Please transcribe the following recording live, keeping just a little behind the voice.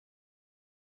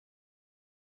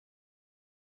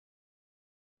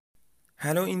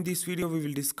Hello, in this video we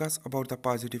will discuss about the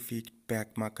positive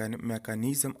feedback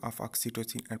mechanism of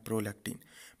oxytocin and prolactin.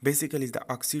 Basically, the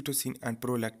oxytocin and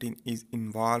prolactin is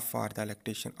involved for the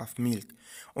lactation of milk.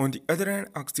 On the other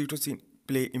hand, oxytocin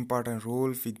play important role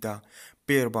with the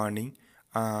pair bonding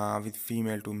with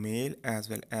female to male as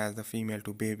well as the female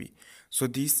to baby. So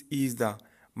this is the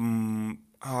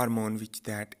hormone which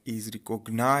that is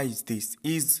recognized. This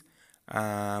is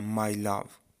my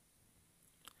love.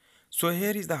 So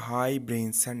here is the high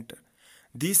brain center.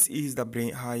 This is the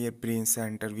higher brain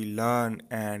center. We learn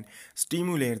and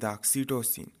stimulate the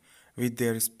oxytocin with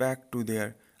their respect to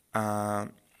their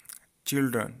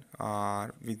children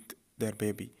or with their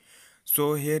baby.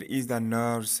 So here is the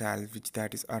nerve cell which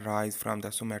that is arise from the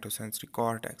somatosensory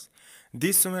cortex.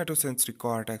 This somatosensory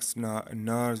cortex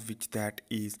nerves which that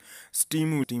is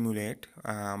stimulate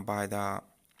by the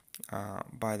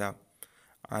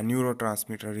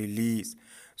neurotransmitter release.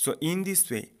 So in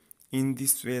this way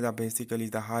the basically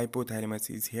the hypothalamus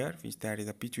is here, which that is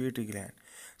the pituitary gland.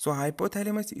 So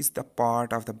hypothalamus is the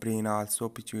part of the brain, also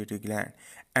pituitary gland,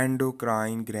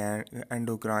 endocrine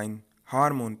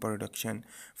hormone production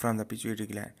from the pituitary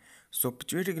gland. So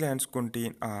pituitary gland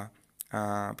contain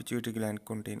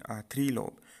three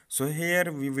lobes. So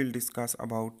here we will discuss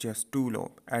about just two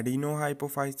lobes.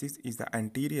 Adenohypophysis is the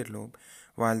anterior lobe,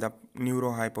 while the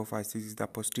neurohypophysis is the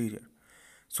posterior.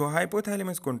 So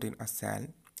hypothalamus contain a cell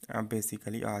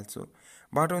basically also,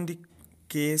 but on the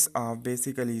case of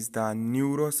basically is the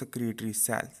neurosecretory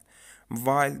cells,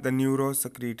 while the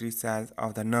neurosecretory cells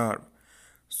of the nerve,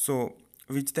 so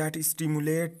which that is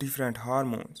stimulate different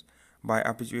hormones by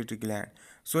a pituitary gland.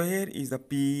 So here is the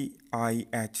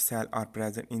PIH cell are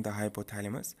present in the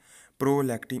hypothalamus,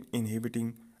 prolactin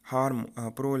inhibiting hormone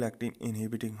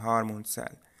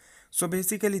cell. So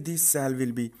basically this cell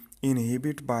will be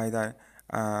inhibited by the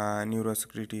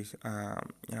neurosecretory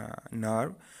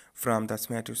nerve from the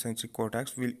somatosensory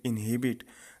cortex, will inhibit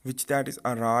which that is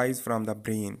arise from the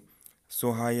brain,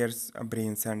 so higher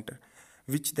brain center,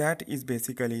 which that is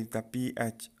basically the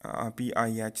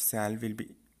PIH cell will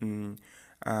be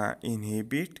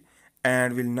inhibit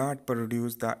and will not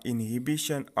produce the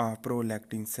inhibition of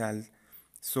prolactin cells.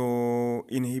 So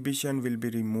inhibition will be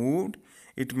removed.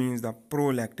 It means the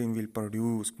prolactin will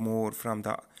produce more from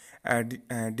the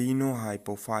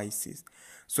adenohypophysis.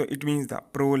 So it means the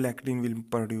prolactin will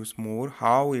produce more.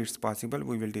 How it's possible,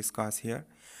 we will discuss here.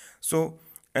 So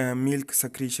milk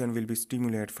secretion will be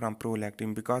stimulated from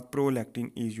prolactin, because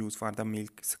prolactin is used for the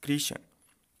milk secretion.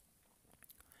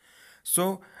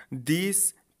 So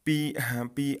this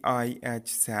PIH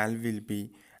cell will be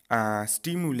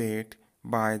stimulated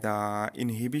by the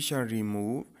inhibition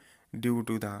removed due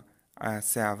to the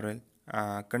several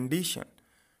condition.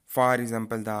 For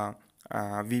example, the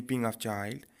weeping of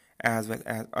child, as well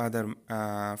as other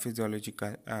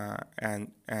physiological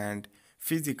and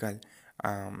physical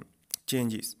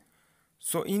changes.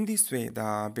 So in this way,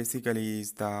 the basically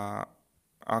is the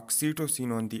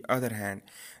oxytocin. On the other hand,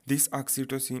 this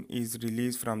oxytocin is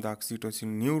released from the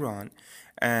oxytocin neuron,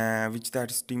 which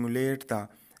that stimulate the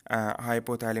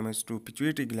hypothalamus to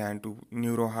pituitary gland to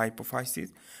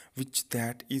neurohypophysis, which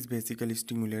that is basically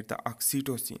stimulate the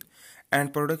oxytocin,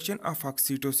 and production of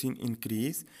oxytocin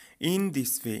increase. In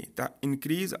this way, the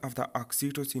increase of the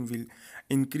oxytocin will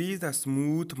increase the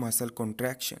smooth muscle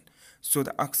contraction. So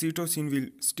the oxytocin will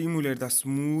stimulate the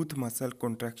smooth muscle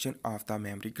contraction of the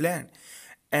mammary gland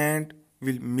and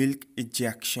will milk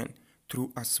ejection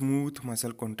through a smooth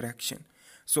muscle contraction.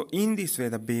 So in this way,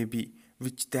 the baby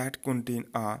which that contain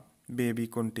a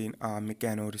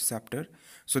mechanoreceptor.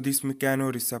 So this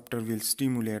mechanoreceptor will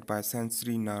stimulate by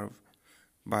sensory nerve,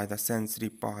 by the sensory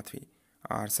pathway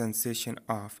or sensation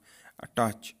of a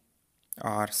touch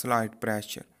or slight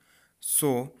pressure.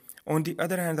 So on the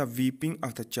other hand, the weeping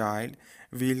of the child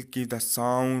will give the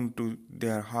sound to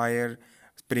their higher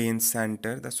brain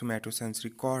center, the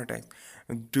somatosensory cortex,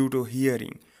 due to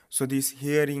hearing. So this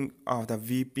hearing of the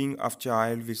weeping of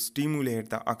child will stimulate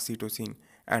the oxytocin,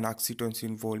 and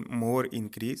oxytocin will more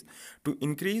increase to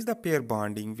increase the pair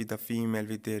bonding with the female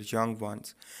with their young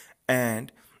ones,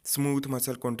 and smooth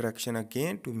muscle contraction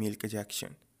again to milk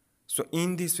ejection. So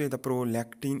in this way, the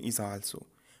prolactin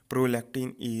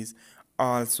is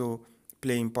also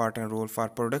play important role for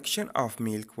production of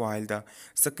milk, while the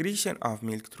secretion of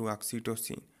milk through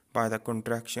oxytocin by the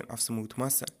contraction of smooth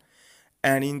muscle.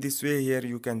 And in this way, here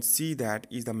you can see that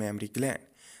is the mammary gland.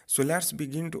 So let's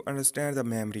begin to understand the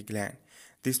mammary gland.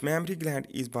 This mammary gland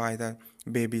is by the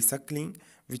baby suckling,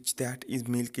 which that is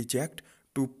milk eject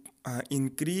to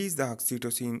increase the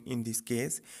oxytocin in this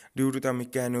case due to the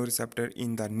mechanoreceptor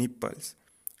in the nipples.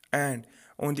 And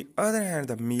On the other hand,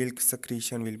 the milk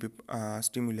secretion will be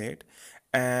stimulate,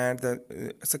 and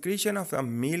the secretion of the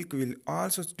milk will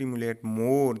also stimulate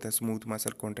more the smooth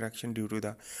muscle contraction due to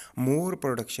the more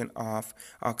production of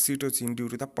oxytocin due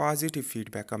to the positive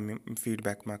feedback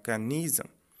mechanism.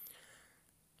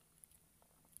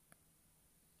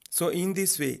 So in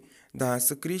this way, the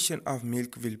secretion of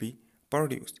milk will be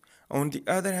produced. On the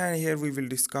other hand, here we will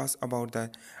discuss about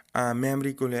the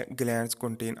mammary glands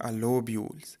contain a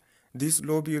lobules. These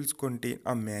lobules contain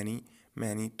a many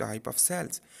type of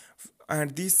cells,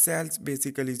 and these cells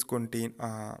basically is contain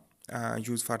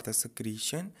used for the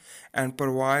secretion and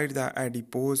provide the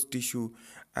adipose tissue,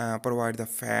 provide the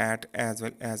fat as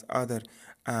well as other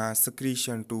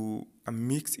secretion to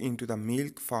mix into the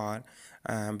milk for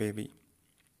baby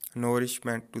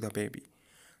nourishment to the baby.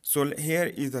 So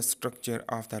here is the structure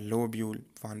of the lobule,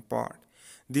 one part.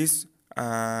 This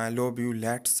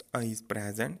lobulets is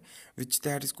present, which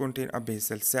that is contain a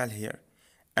basal cell here,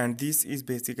 and this is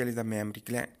basically the mammary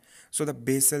gland. So the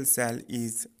basal cell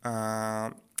is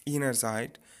inner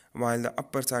side, while the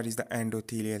upper side is the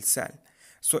endothelial cell.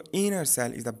 So inner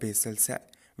cell is the basal cell,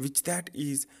 which that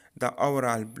is the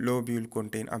overall lobule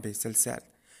contain a basal cell.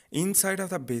 Inside of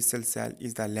the basal cell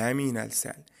is the laminal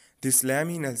cell. This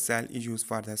laminal cell is used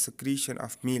for the secretion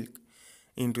of milk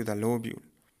into the lobule.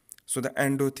 So the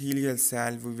endothelial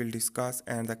cell we will discuss,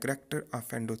 and the character of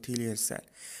endothelial cell.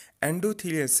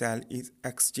 Endothelial cell is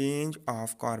exchange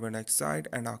of carbon dioxide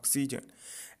and oxygen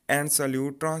and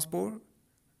solute transport,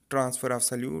 transfer of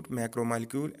solute,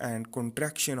 macromolecule, and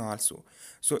contraction also.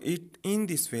 So it in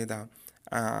this way the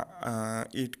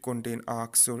it contain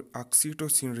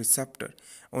oxytocin receptor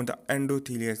on the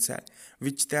endothelial cell,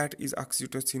 which that is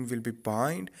oxytocin will be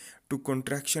bind to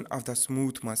contraction of the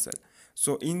smooth muscle.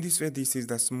 So in this way, this is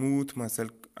the smooth muscle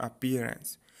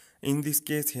appearance. In this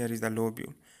case, here is the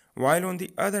lobule. While on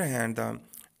the other hand, the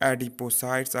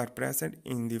adipocytes are present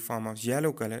in the form of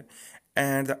yellow color,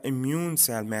 and the immune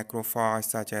cell macrophage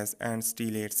such as and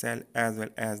stellate cell as well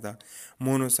as the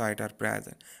monocyte are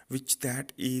present, which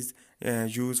that is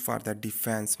used for the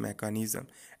defense mechanism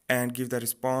and give the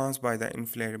response by the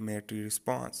inflammatory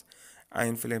response.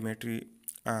 Inflammatory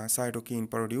cytokine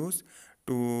produced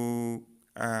to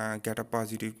get a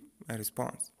positive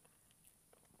response.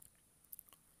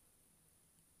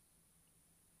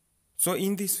 So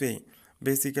in this way,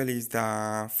 basically is the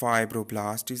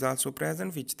fibroblast is also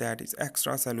present, which that is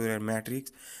extracellular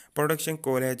matrix production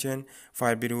collagen,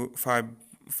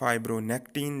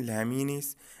 fibronectin,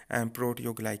 laminin, and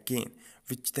proteoglycan,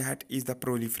 which that is the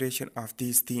proliferation of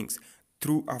these things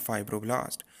through a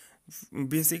fibroblast.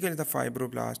 Basically, the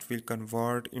fibroblast will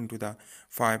convert into the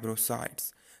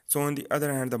fibrocytes. So on the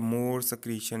other hand, the more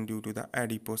secretion due to the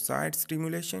adipocyte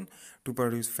stimulation to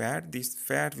produce fat, this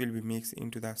fat will be mixed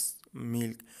into the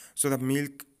milk. So the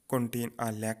milk contain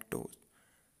a lactose.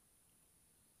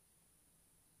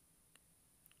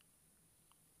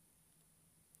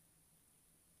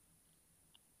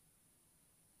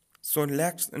 So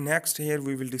next here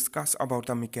we will discuss about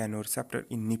the mechanoreceptor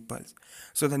in nipples.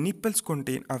 So the nipples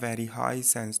contain a very high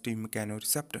sensitive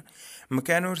mechanoreceptor.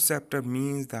 Mechanoreceptor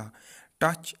means the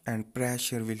touch and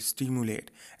pressure will stimulate,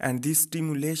 and this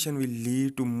stimulation will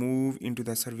lead to move into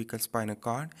the cervical spinal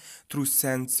cord through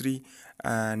sensory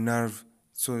nerve,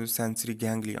 so sensory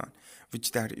ganglion,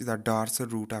 which that is the dorsal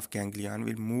root of ganglion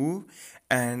will move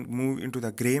into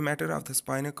the gray matter of the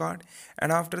spinal cord,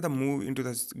 and after the move into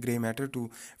the gray matter to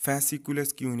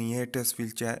fasciculus cuneatus,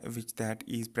 which that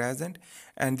is present,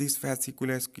 and this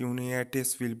fasciculus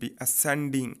cuneatus will be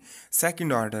ascending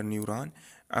second order neuron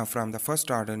from the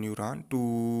first order neuron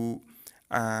to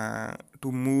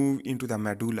move into the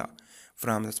medulla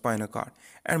from the spinal cord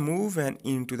and move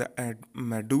into the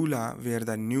medulla where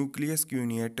the nucleus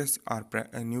cuneatus are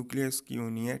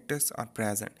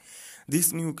present.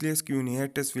 This nucleus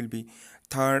cuneatus will be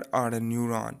third order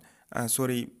neuron,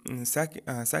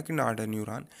 second order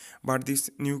neuron, but this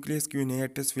nucleus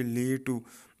cuneatus will lead to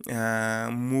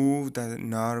move the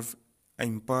nerve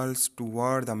impulse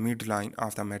toward the midline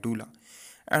of the medulla.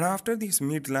 And after this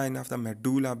midline of the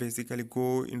medulla basically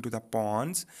go into the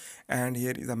pons, and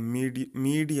here is a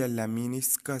medial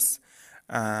lemniscus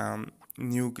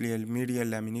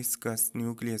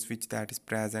nucleus which that is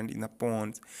present in the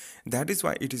pons. That is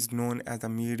why it is known as the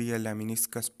medial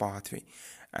lemniscus pathway,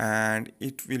 and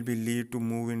it will be lead to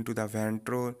move into the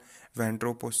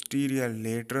ventro-posterior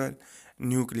lateral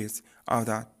nucleus of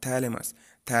the thalamus.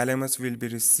 Thalamus will be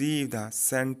receive the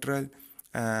central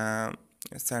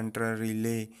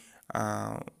relay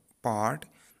part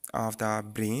of the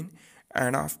brain,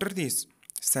 and after this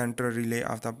central relay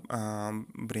of the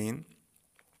brain,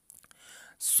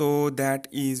 so that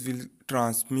is will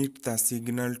transmit the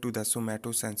signal to the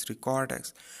somatosensory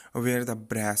cortex where the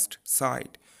breast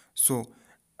side. So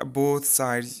both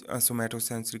sides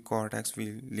somatosensory cortex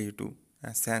will lead to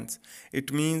a sense.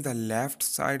 It means the left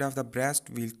side of the breast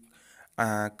will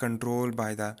controlled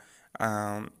by the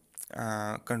um,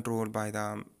 controlled by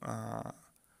the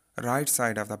right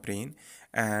side of the brain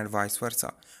and vice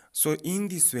versa. So in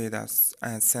this way the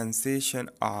sensation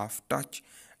of touch,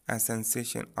 a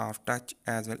sensation of touch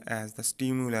as well as the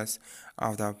stimulus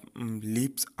of the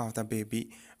lips of the baby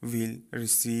will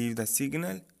receive the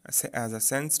signal as a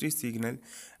sensory signal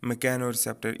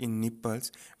mechanoreceptor in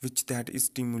nipples, which that is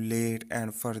stimulate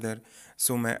and further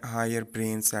so my higher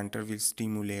brain center will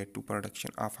stimulate to production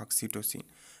of oxytocin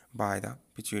by the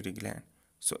pituitary gland.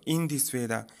 So in this way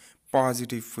the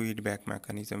positive feedback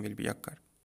mechanism will be occur.